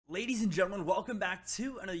Ladies and gentlemen, welcome back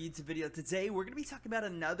to another YouTube video. Today, we're going to be talking about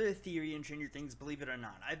another theory in Stranger Things, believe it or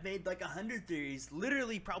not. I've made like 100 theories,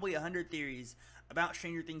 literally probably 100 theories about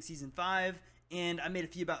Stranger Things Season 5, and I made a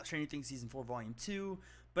few about Stranger Things Season 4 Volume 2,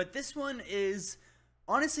 but this one is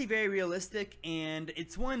honestly very realistic, and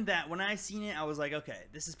it's one that when I seen it, I was like, okay,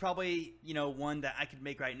 this is probably, one that I could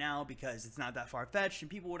make right now because it's not that far-fetched,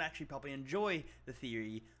 and people would actually probably enjoy the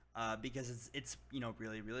theory. Because it's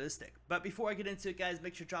really realistic. But before I get into it, guys,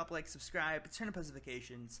 make sure to drop a like, subscribe, turn on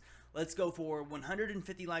notifications. Let's go for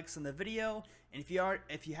 150 likes on the video. And if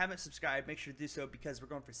you haven't subscribed, make sure to do so because we're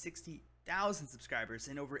going for 60,000 subscribers,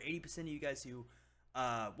 and over 80% of you guys who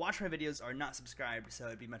watch my videos are not subscribed. So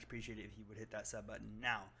it'd be much appreciated if you would hit that sub button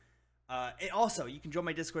now. Also, you can join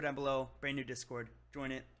my Discord down below. Brand new Discord.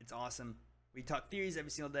 Join it. It's awesome. We talk theories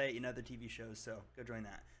every single day in other TV shows, so go join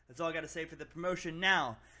that. That's all I got to say for the promotion.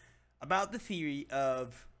 Now, about the theory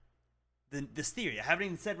of this theory. I haven't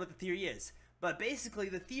even said what the theory is, but basically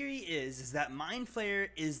the theory is that Mindflayer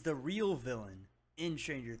is the real villain in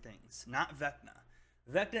Stranger Things, not Vecna.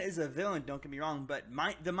 Vecna is a villain, don't get me wrong, but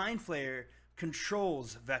the Mindflayer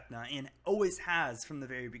controls Vecna and always has from the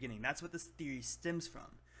very beginning. That's what this theory stems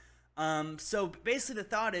from. So basically the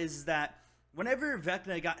thought is that whenever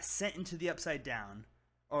Vecna got sent into the Upside Down,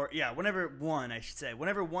 whenever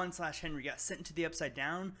One/Henry got sent into the Upside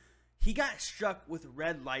Down, he got struck with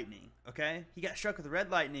red lightning, okay? He got struck with red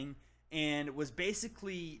lightning and was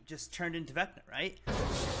basically just turned into Vecna, right?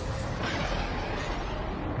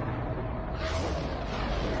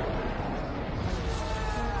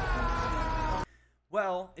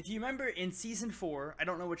 Well, if you remember in Season 4, I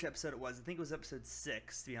don't know which episode it was. I think it was episode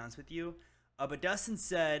 6, to be honest with you. But Dustin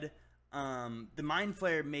said the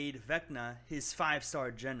Mindflayer made Vecna his 5-star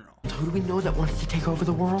general. So who do we know that wants to take over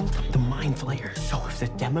the world? The Mindflayer. So if the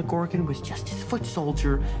Demogorgon was just his foot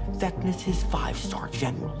soldier, Vecna's his 5-star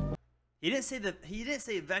general. He didn't say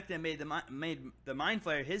Vecna made the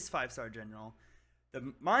Mindflayer his 5-star general.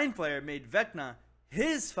 The Mindflayer made Vecna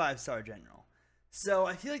his 5-star general. So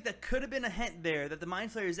I feel like that could have been a hint there that the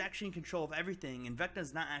Mindflayer is actually in control of everything, and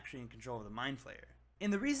Vecna's not actually in control of the Mindflayer.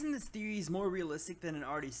 And the reason this theory is more realistic than it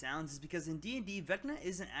already sounds is because in D&D, Vecna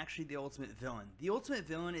isn't actually the ultimate villain. The ultimate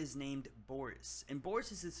villain is named Boris. And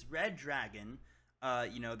Boris is this red dragon,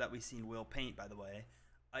 that we've seen Will paint, by the way.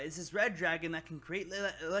 It's this red dragon that can create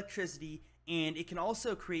electricity, and it can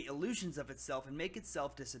also create illusions of itself and make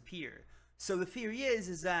itself disappear. So the theory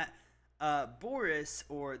is that Boris,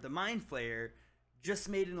 or the Mindflayer, just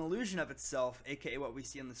made an illusion of itself, aka what we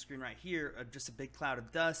see on the screen right here, just a big cloud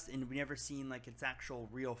of dust, and we never seen like its actual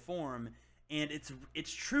real form. And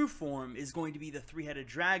its true form is going to be the 3-headed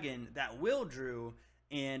dragon that Will drew,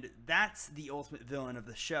 and that's the ultimate villain of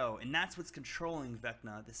the show, and that's what's controlling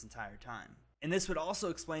Vecna this entire time. And this would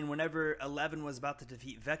also explain whenever Eleven was about to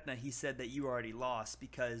defeat Vecna, he said that you already lost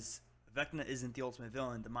because Vecna isn't the ultimate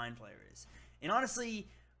villain, the Mindflayer is. And honestly,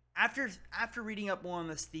 after reading up more on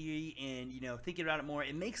this theory and, thinking about it more,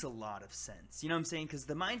 it makes a lot of sense. You know what I'm saying? Because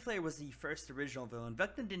the Mindflayer was the first original villain.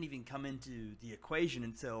 Vecna didn't even come into the equation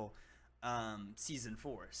until Season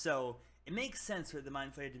 4. So it makes sense for the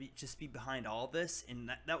Mindflayer to just be behind all this,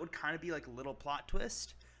 and that would kind of be like a little plot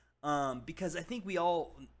twist. Because I think we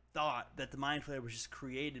all thought that the Mindflayer was just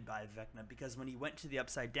created by Vecna, because when he went to the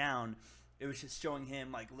Upside Down, it was just showing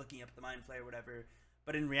him like looking up at the Mindflayer or whatever.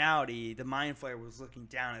 But in reality, the Mindflayer was looking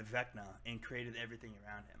down at Vecna and created everything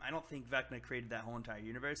around him. I don't think Vecna created that whole entire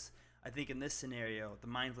universe. I think in this scenario, the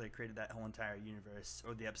Mindflayer created that whole entire universe,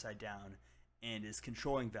 or the Upside Down, and is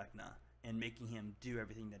controlling Vecna and making him do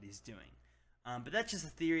everything that he's doing. But that's just a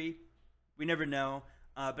theory. We never know.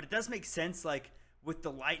 But it does make sense, like with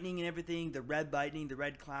the lightning and everything, the red lightning, the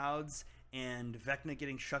red clouds, and Vecna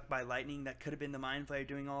getting struck by lightning. That could have been the Mindflayer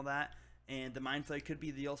doing all that. And the Mindflayer could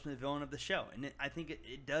be the ultimate villain of the show. And I think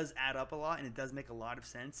it does add up a lot, and it does make a lot of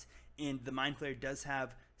sense. And the Mindflayer does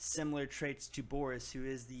have similar traits to Boris, who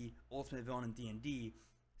is the ultimate villain in D&D.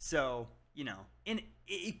 So, and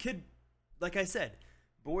it could, like I said,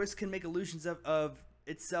 Boris can make illusions of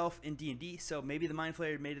itself in D&D. So maybe the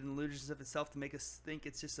Mindflayer made an illusions of itself to make us think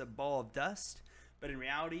it's just a ball of dust. But in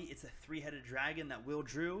reality, it's a 3-headed dragon that Will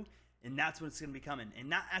drew, and that's what it's going to be coming. And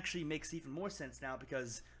that actually makes even more sense now,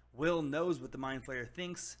 because Will knows what the Mindflayer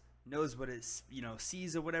thinks, knows what it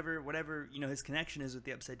sees or whatever his connection is with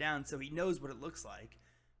the Upside Down, so he knows what it looks like.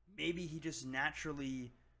 Maybe he just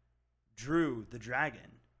naturally drew the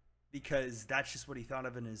dragon because that's just what he thought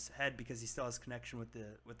of in his head, because he still has connection with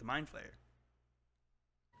the Mindflayer.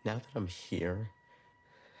 Now that I'm here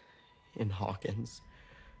in Hawkins,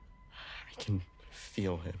 I can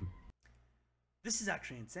feel him. This is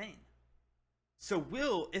actually insane. So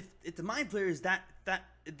Will, if the Mindflayer is that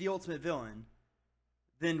the ultimate villain,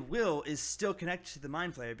 then Will is still connected to the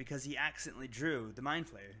Mind Flayer because he accidentally drew the Mind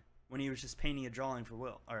Flayer when he was just painting a drawing for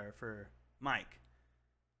Will, or for Mike.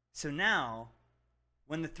 So now,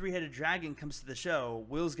 when the three-headed dragon comes to the show,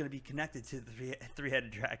 Will's going to be connected to the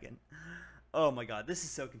three-headed dragon. Oh my god, this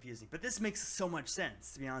is so confusing. But this makes so much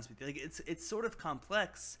sense, to be honest with you. Like, it's sort of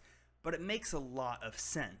complex, but it makes a lot of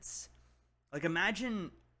sense. Like,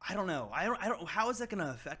 imagine, I don't know, how is that going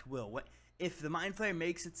to affect Will? What if the Mind Flayer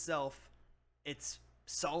makes itself its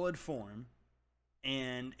solid form,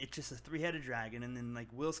 and it's just a three-headed dragon, and then like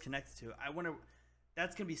Will's connected to it? I wonder.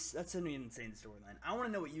 That's gonna be an insane storyline. I want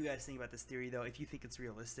to know what you guys think about this theory, though. If you think it's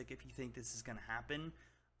realistic, if you think this is gonna happen.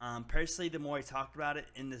 Personally, the more I talked about it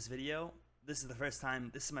in this video, this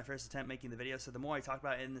is my first attempt making the video. So the more I talked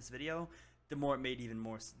about it in this video, the more it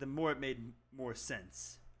made more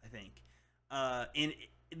sense, I think. And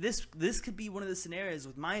this could be one of the scenarios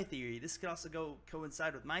with my theory. This could also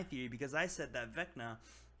coincide with my theory, because I said that Vecna,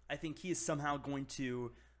 I think he is somehow going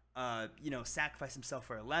to, sacrifice himself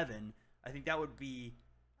for 11. I think that would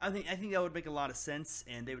make a lot of sense,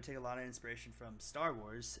 and they would take a lot of inspiration from Star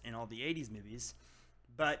Wars and all the 80s movies.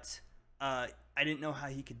 But I didn't know how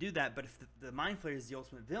he could do that. But if the Mind Flayer is the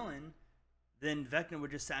ultimate villain, then Vecna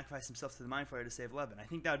would just sacrifice himself to the Mind Flayer to save 11. I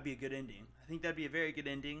think that would be a good ending. I think that'd be a very good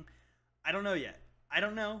ending. I don't know yet. I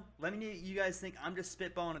don't know. Let me know what you guys think. I'm just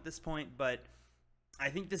spitballing at this point, but I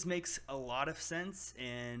think this makes a lot of sense.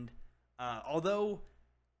 And although,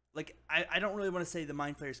 like, I don't really want to say the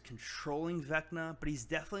Mind Flayer is controlling Vecna, but he's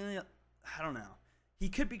definitely, I don't know. He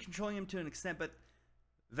could be controlling him to an extent, but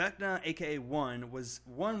Vecna, aka One was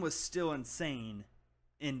still insane.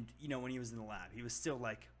 And, when he was in the lab, he was still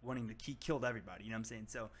like he killed everybody, you know what I'm saying?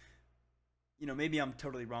 So, maybe I'm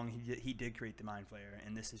totally wrong. He did create the Mind Flayer,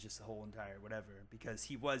 and this is just a whole entire whatever, because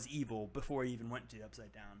he was evil before he even went to the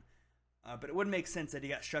Upside Down. But it would make sense that he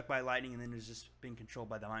got struck by lightning and then has just been controlled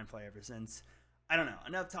by the Mind Flayer ever since. I don't know.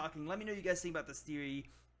 Enough talking. Let me know what you guys think about this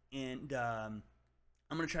theory, and I'm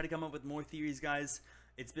going to try to come up with more theories, guys.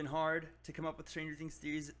 It's been hard to come up with Stranger Things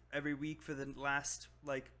theories every week for the last,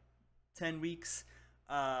 10 weeks,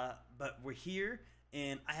 but we're here,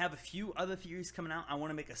 and I have a few other theories coming out. I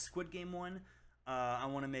want to make a Squid Game one. I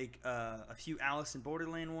want to make a few Alice in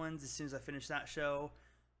Borderland ones as soon as I finish that show.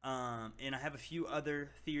 And I have a few other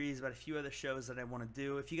theories about a few other shows that I want to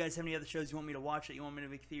do. If you guys have any other shows you want me to watch that you want me to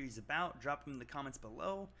make theories about, drop them in the comments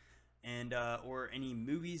below, and or any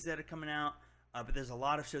movies that are coming out. But there's a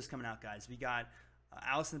lot of shows coming out, guys. We got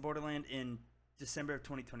Alice in Borderland in December of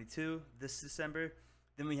 2022, this December.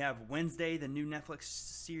 Then we have Wednesday, the new Netflix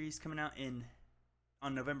series, coming out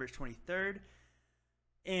on November 23rd.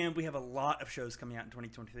 And we have a lot of shows coming out in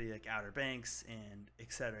 2023, like Outer Banks and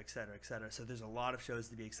et cetera, et cetera, et cetera. So there's a lot of shows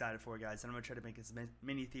to be excited for, guys. And I'm going to try to make as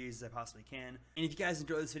many theories as I possibly can. And if you guys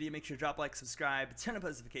enjoyed this video, make sure to drop a like, subscribe, turn on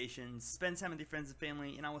notifications, spend time with your friends and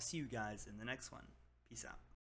family, and I will see you guys in the next one. Peace out.